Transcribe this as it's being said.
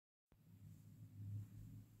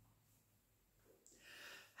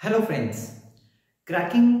Hello friends,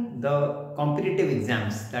 cracking the competitive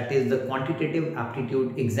exams, that is the quantitative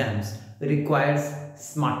aptitude exams, requires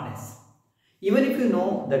smartness. Even if you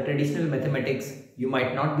know the traditional mathematics, you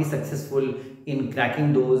might not be successful in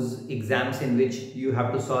cracking those exams in which you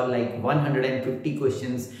have to solve like 150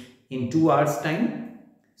 questions in 2 hours time.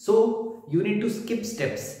 So you need to skip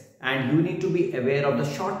steps and you need to be aware of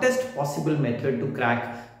the shortest possible method to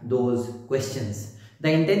crack those questions. The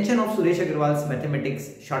intention of Suresh Aggarwal's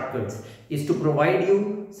mathematics shortcuts is to provide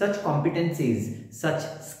you such competencies, such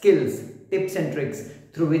skills, tips and tricks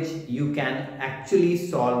through which you can actually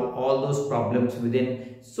solve all those problems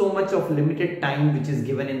within so much of limited time which is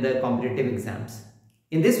given in the competitive exams.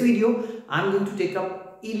 In this video, I am going to take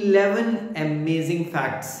up 11 amazing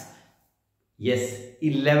facts. Yes,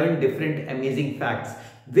 11 different amazing facts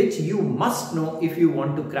which you must know if you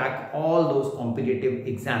want to crack all those competitive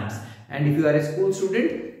exams. And if you are a school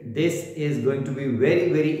student, this is going to be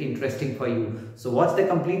very interesting for you. So watch the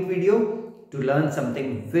complete video to learn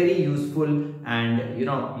something very useful, and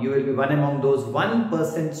you will be one among those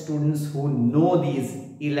 1% students who know these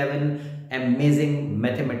 11 amazing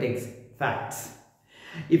mathematics facts.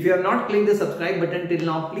 If you have not clicked the subscribe button till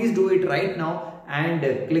now, please do it right now and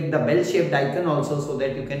click the bell shaped icon also, so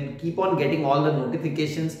that you can keep on getting all the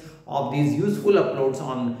notifications of these useful uploads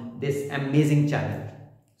on this amazing channel.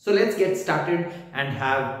 So let's get started and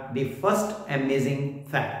have the first amazing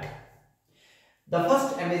fact. The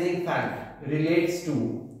first amazing fact relates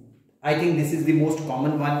to, I think this is the most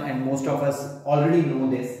common one and most of us already know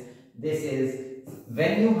this. This is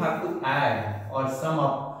when you have to add or sum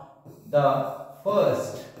up the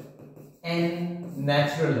first n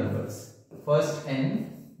natural numbers. First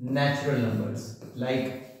n natural numbers.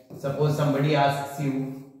 Like suppose somebody asks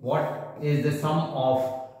you, what is the sum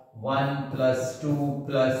of 1 plus 2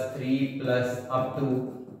 plus 3 plus up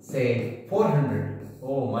to say 400.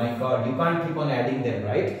 Oh my god, you can't keep on adding them,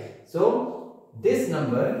 right? So this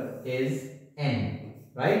number is n,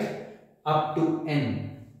 right? Up to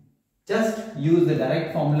n. Just use the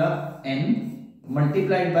direct formula n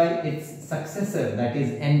multiplied by its successor, that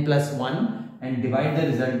is n plus 1, and divide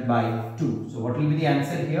the result by 2. So what will be the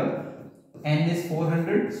answer here? N is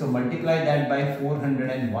 400, so multiply that by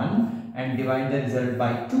 401 and divide the result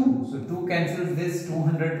by 2. So 2 cancels this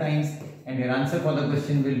 200 times, and your answer for the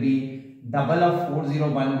question will be double of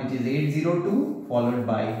 401, which is 802 followed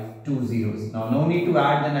by 2 zeros. Now no need to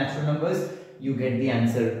add the natural numbers, you get the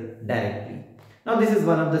answer directly. Now this is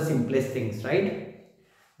one of the simplest things, right?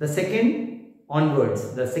 The second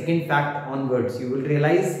onwards, the second fact onwards, you will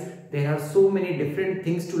realize there are so many different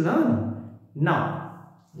things to learn. Now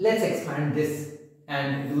let's expand this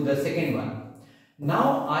and do the second one.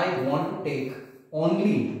 Now I want to take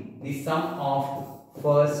only the sum of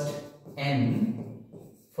first n,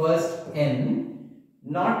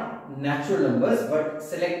 not natural numbers but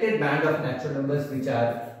selected band of natural numbers which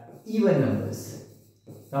are even numbers.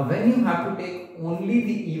 Now when you have to take only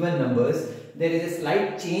the even numbers, there is a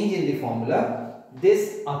slight change in the formula.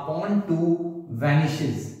 This upon 2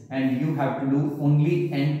 vanishes and you have to do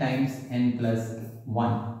only n times n plus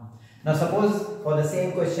 1. Now suppose for the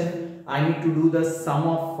same question I need to do the sum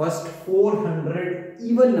of first 400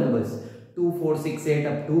 even numbers, 2, 4, 6, 8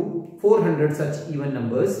 up to 400 such even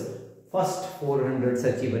numbers, first 400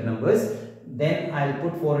 such even numbers, then I'll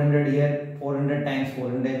put 400 here, 400 times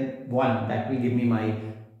 401, that will give me my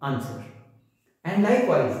answer. And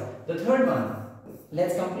likewise the third one,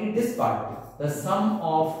 let's complete this part, the sum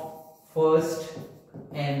of first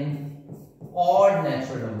n odd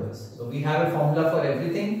natural numbers. So we have a formula for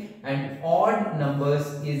everything, and odd numbers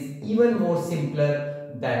is even more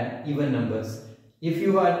simpler than even numbers. If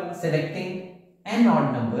you are selecting n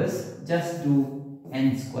odd numbers, just do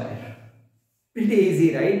n square. Pretty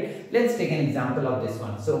easy, right? Let's take an example of this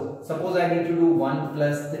one. So suppose I need to do 1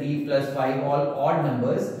 plus 3 plus 5, all odd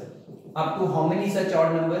numbers. Up to how many such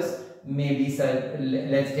odd numbers? Maybe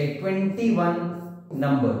let's take 21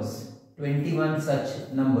 numbers. 21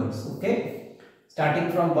 such numbers, okay?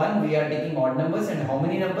 Starting from 1, we are taking odd numbers, and how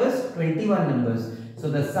many numbers? 21 numbers. So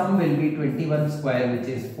the sum will be 21 square, which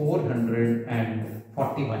is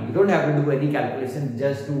 441. You don't have to do any calculations,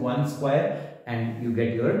 just do 1 square and you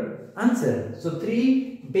get your answer. So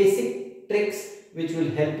 3 basic tricks which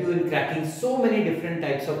will help you in cracking so many different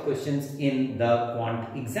types of questions in the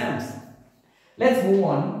quant exams. Let's move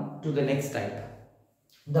on to the next type.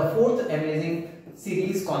 The fourth amazing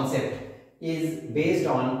series concept is based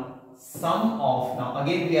on sum of, now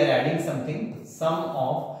again we are adding something, sum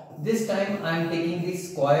of, this time I am taking the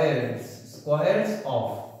squares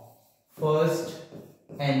of first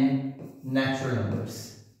n natural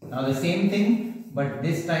numbers. Now the same thing, but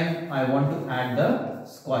this time I want to add the the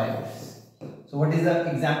squares. So what is the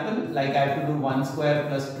example? Like I have to do 1 square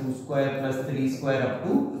plus 2 square plus 3 square up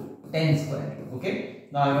to 10 square. Okay.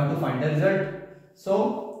 Now I want to find the result.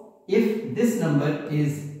 So if this number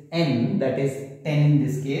is n, that is 10 in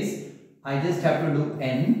this case, I just have to do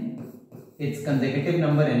n, its consecutive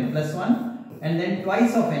number n plus 1, and then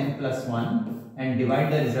twice of n plus 1 and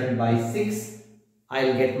divide the result by 6.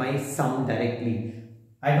 I'll get my sum directly.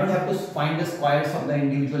 I don't have to find the squares of the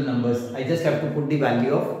individual numbers. I just have to put the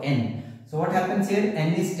value of n. So what happens here?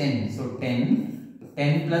 N is 10. So 10,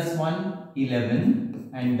 10 plus 1,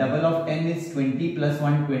 11, and double of 10 is 20 plus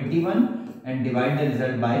 1, 21, and divide the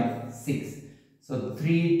result by 6. So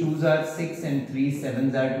 3 2s are 6 and 3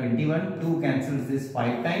 7s are 21. 2 cancels this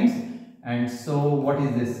 5 times. And so what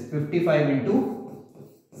is this? 55 into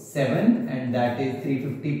 7, and that is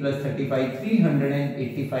 350 plus 35,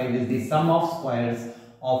 385 is the sum of squares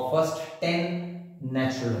of first 10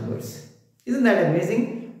 natural numbers. Isn't that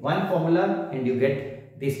amazing? One formula and you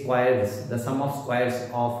get the squares, the sum of squares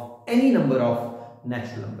of any number of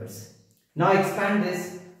natural numbers. Now expand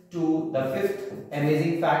this to the fifth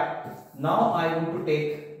amazing fact. Now I want to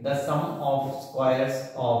take the sum of squares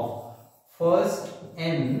of first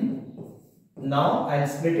n. Now I'll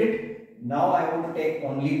split it. Now I want to take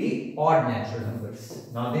only the odd natural numbers.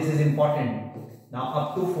 Now this is important. Now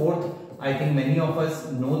up to fourth, I think many of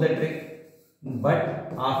us know the trick,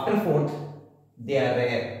 but after fourth, they are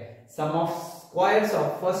rare. Sum of squares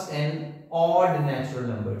of first n odd natural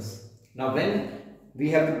numbers. Now when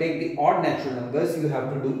we have to take the odd natural numbers, you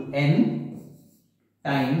have to do n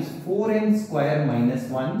times 4n square minus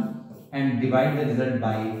 1 and divide the result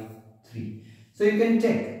by 3. So you can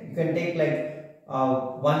check. You can take like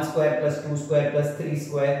 1 square plus 2 square plus 3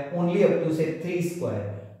 square only up to say 3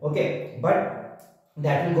 square. Okay, but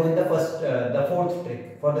that will go in the the fourth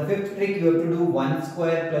trick. For the fifth trick, you have to do 1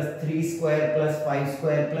 square plus 3 square plus 5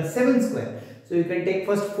 square plus 7 square. So you can take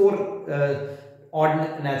first 4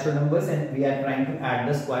 odd natural numbers and we are trying to add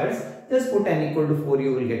the squares. Just put n equal to 4,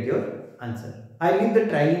 you will get your answer. I'll leave the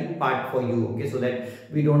try part for you, okay, so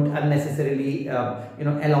that we don't unnecessarily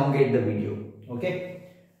elongate the video. Okay.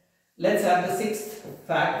 Let's have the sixth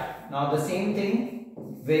fact. Now the same thing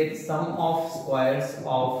with sum of squares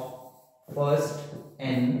of first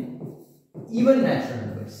n even natural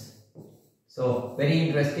numbers. So very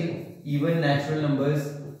interesting. Even natural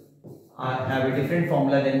numbers have a different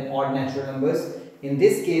formula than odd natural numbers. In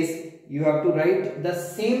this case, you have to write the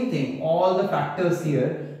same thing. All the factors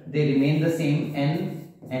here, they remain the same.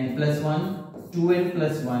 n plus 1, 2n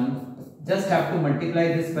plus 1. Just have to multiply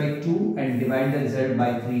this by 2 and divide the result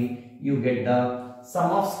by 3. You get the sum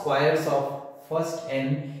of squares of first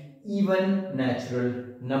n even natural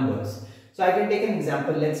numbers. So I can take an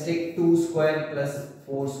example. Let's take 2 square plus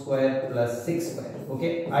 4 square plus 6 square.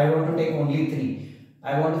 Okay, I want to take only 3.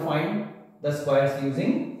 I want to find the squares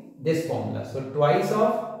using this formula. So twice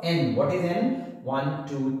of n. What is n? 1,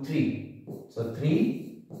 2, 3. So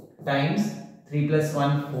 3 times 3 plus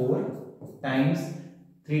 1, 4 times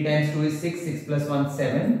 3 times 2 is 6. 6 plus 1,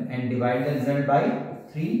 7, and divide the result by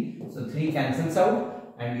 3. So 3 cancels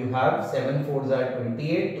out and you have 7 4s are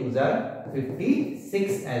 28, 2s are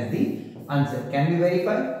 56 as the answer. Can we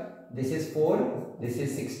verify? This is 4, this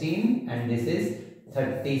is 16 and this is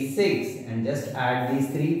 36, and just add these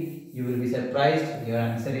 3. You will be surprised. Your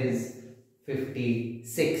answer is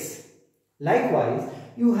 56. Likewise,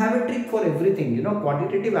 you have a trick for everything.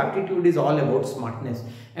 Quantitative aptitude is all about smartness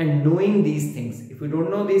and knowing these things. If you don't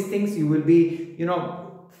know these things, you will be,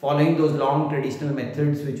 following those long traditional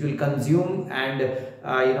methods which will consume and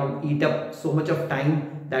eat up so much of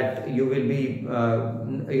time that you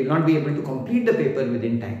will not be able to complete the paper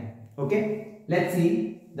within time. Okay, let's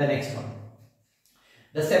see the next one,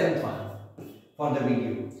 the seventh one for the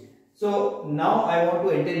video. So now I want to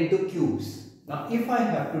enter into cubes. Now if I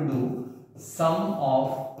have to do sum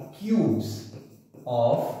of cubes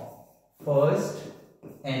of first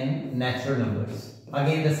n natural numbers,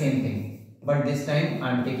 again the same thing. But this time I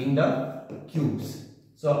am taking the cubes.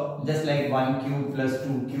 So just like 1 cube plus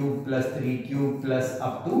 2 cube plus 3 cube plus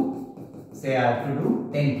up to say I have to do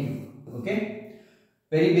 10 cube. Okay,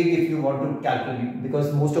 very big if you want to calculate,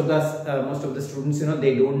 because most of the students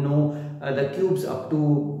they don't know the cubes up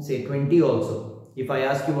to say 20 also. If I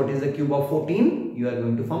ask you what is the cube of 14, you are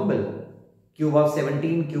going to fumble. Cube of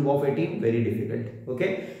 17, cube of 18, very difficult.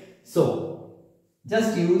 Okay, so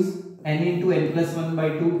just use n into n plus 1 by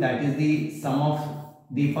 2, that is the sum of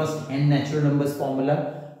the first n natural numbers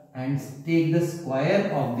formula, and take the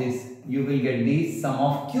square of this. You will get the sum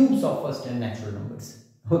of cubes of first n natural numbers.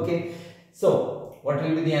 Okay, so what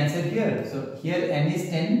will be the answer here? So here n is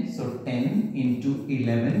 10, so 10 into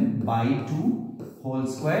 11 by 2 whole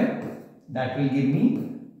square, that will give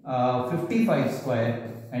me 55 square,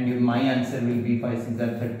 and my answer will be 5 6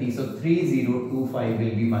 are 30. So 3025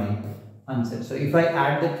 will be my answer. So if I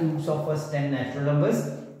add the cubes of first 10 natural numbers,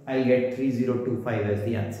 I'll get 3025 as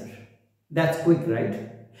the answer. That's quick, right?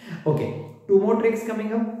 Okay, two more tricks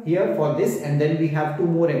coming up here for this, and then we have two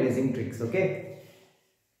more amazing tricks. Okay,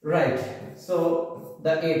 right. So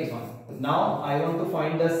the eighth one. Now I want to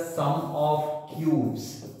find the sum of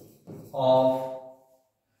cubes of.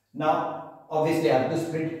 Now obviously I have to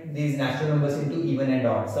split these natural numbers into even and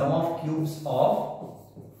odd. Sum of cubes of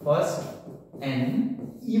first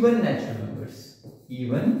n even natural numbers.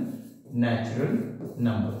 Even natural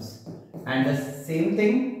numbers. And the same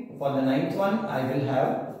thing for the ninth one, I will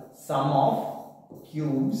have sum of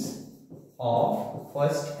cubes of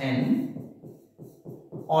first n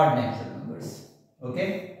odd natural numbers.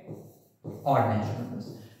 Okay, odd natural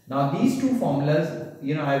numbers. Now these two formulas,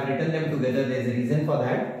 I have written them together. There is a reason for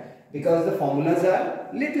that, because the formulas are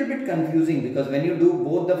little bit confusing, because when you do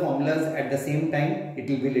both the formulas at the same time, it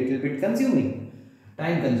will be little bit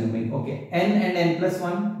time consuming. Okay, n and n plus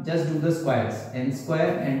 1, just do the squares, n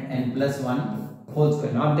square and n plus 1 whole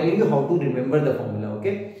square. Now I am telling you how to remember the formula.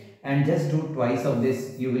 Okay, and just do twice of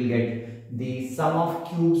this, you will get the sum of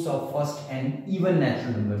cubes of first n even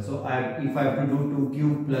natural numbers. So if I have to do 2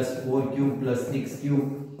 cube plus 4 cube plus 6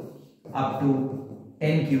 cube up to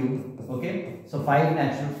 10 cube. Okay, so 5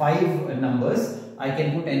 numbers, I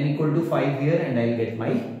can put n equal to 5 here and I will get my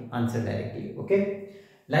answer directly. Okay,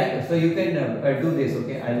 so you can do this.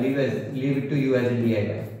 Okay, I'll leave it to you as a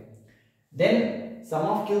DIY. Then sum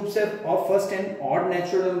of cubes of first n odd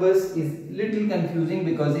natural numbers is little confusing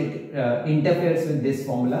because it interferes with this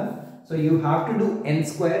formula. So you have to do n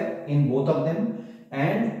square in both of them,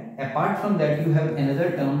 and apart from that you have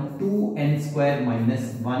another term 2n square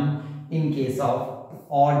minus 1 in case of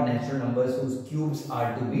odd natural numbers whose cubes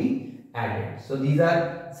are to be added. So these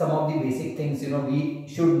are some of the basic things we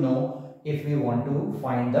should know if we want to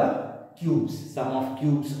find the cubes, sum of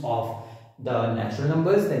cubes of the natural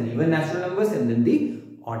numbers, then even natural numbers, and then the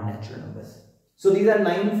odd natural numbers. So these are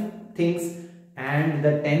 9 things, and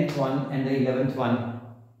the 10th one and the 11th one,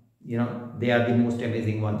 they are the most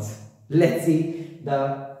amazing ones. Let's see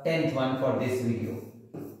the 10th one for this video.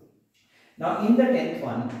 Now in the 10th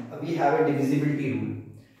one, we have a divisibility rule.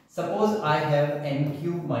 Suppose I have n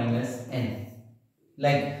cube minus n,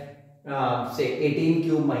 like say 18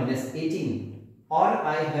 cube minus 18, or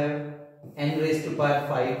I have n raised to power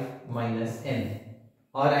 5 minus n,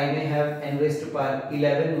 or I may have n raised to power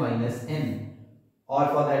 11 minus n, or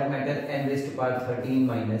for that matter n raised to power 13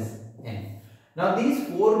 minus n. Now these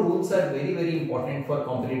 4 rules are very, very important for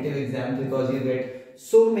competitive exams, because you get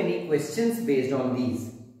so many questions based on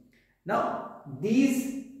these. Now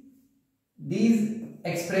these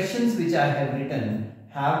expressions which I have written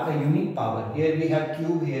have a unique power. Here we have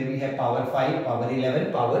cube, here we have power 5, power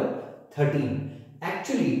 11, power 13.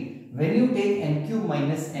 Actually, when you take n cube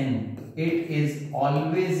minus n, it is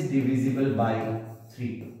always divisible by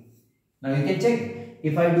 3. Now you can check.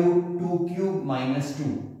 If I do 2 cube minus 2,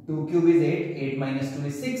 2 cube is 8, 8 minus 2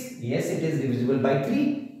 is 6. Yes, it is divisible by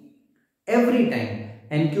 3. Every time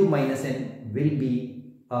n cube minus n will be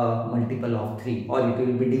a multiple of 3, or it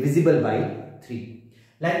will be divisible by 3.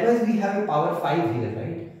 Likewise, we have a power 5 here,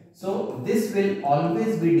 right? So this will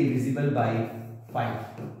always be divisible by 5.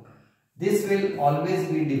 This will always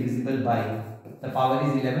be divisible by, the power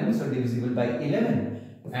is 11, so divisible by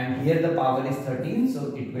 11. And here the power is 13,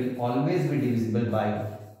 so it will always be divisible by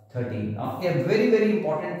 13. Now, a very, very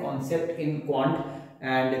important concept in quant,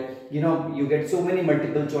 and you get so many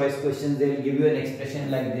multiple choice questions. They will give you an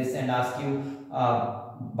expression like this and ask you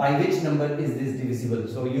by which number is this divisible.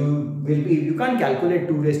 So you can't calculate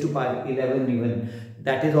 2 raised to power 11 even.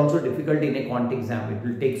 That is also difficult in a quant exam. It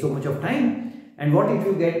will take so much of time. And what if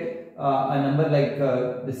you get a number like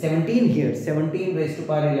the 17 here, 17 raised to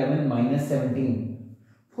power 11 minus 17.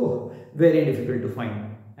 Oh, very difficult to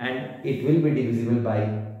find, and it will be divisible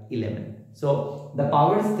by 11. So the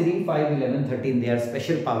powers 3, 5, 11, 13, they are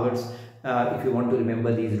special powers if you want to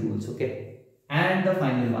remember these rules. Okay, and the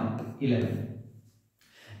final one, 11.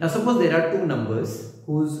 Now suppose there are two numbers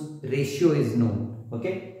whose ratio is known.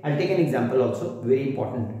 Okay, I'll take an example also, very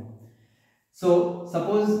important. So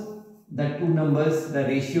suppose the two numbers, the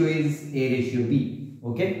ratio is A ratio B.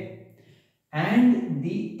 Okay, and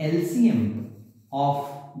the LCM of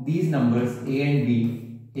these numbers A and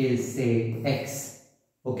B is say X.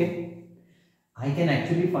 Okay, I can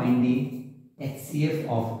actually find the HCF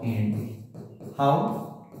of A and B.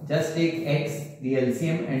 How? Just take X, the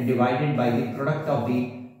LCM, and divide it by the product of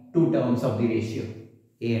the two terms of the ratio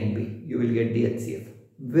A and B. You will get the HCF.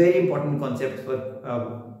 Very important concepts for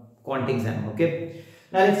quant exam. Okay,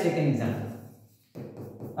 now let's take an example.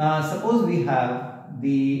 Suppose we have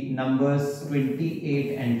the numbers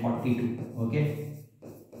 28 and 42. Okay,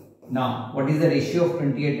 now what is the ratio of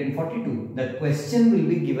 28 and 42? The question will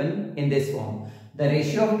be given in this form. The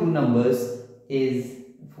ratio of two numbers is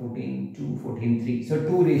 14 2 14 3, so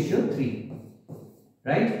 2 ratio 3,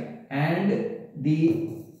 right? And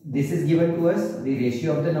this is given to us, the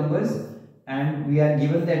ratio of the numbers, and we are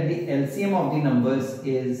given that the LCM of the numbers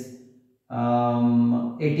is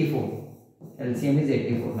 84. LCM is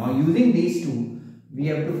 84. Now using these two, we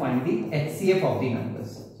have to find the HCF of the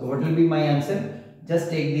numbers. So what will be my answer? Just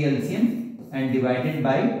take the LCM and divide it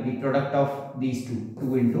by the product of these two.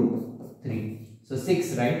 2 into 3. So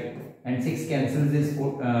 6, right? And 6 cancels this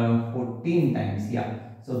 14 times. Yeah.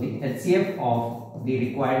 So the HCF of the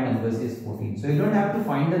required numbers is 14. So you don't have to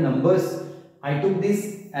find the numbers. I took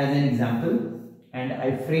this as an example and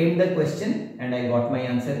I framed the question and I got my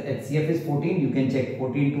answer. HCF is 14. You can check.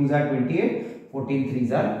 14 2s are 28. 14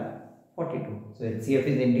 3s are 42. So HCF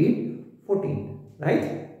is indeed 14.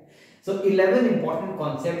 Right? So 11 important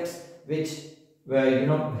concepts which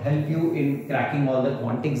help you in cracking all the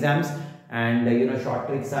quant exams, and short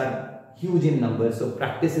tricks are huge in numbers, so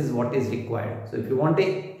practice is what is required. So if you want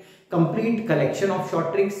a complete collection of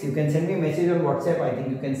short tricks, you can send me a message on WhatsApp. I think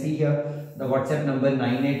you can see here the WhatsApp number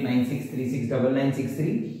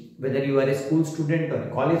 9896369963. Whether you are a school student or a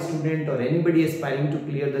college student or anybody aspiring to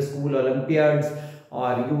clear the school Olympiads,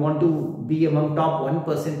 or you want to be among top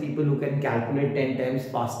 1% people who can calculate 10 times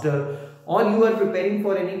faster, or you are preparing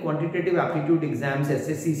for any quantitative aptitude exams,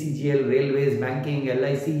 SSC, CGL, railways, banking,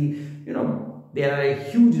 LIC, there are a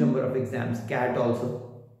huge number of exams, CAT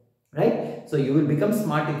also, right? So you will become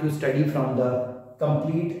smart if you study from the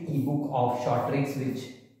complete ebook of short tricks, which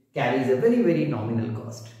carries a very, very nominal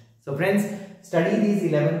cost. So friends, study these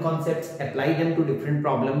 11 concepts, apply them to different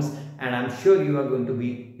problems, and I'm sure you are going to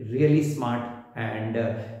be really smart and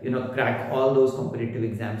crack all those competitive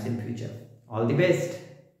exams in future. All the best.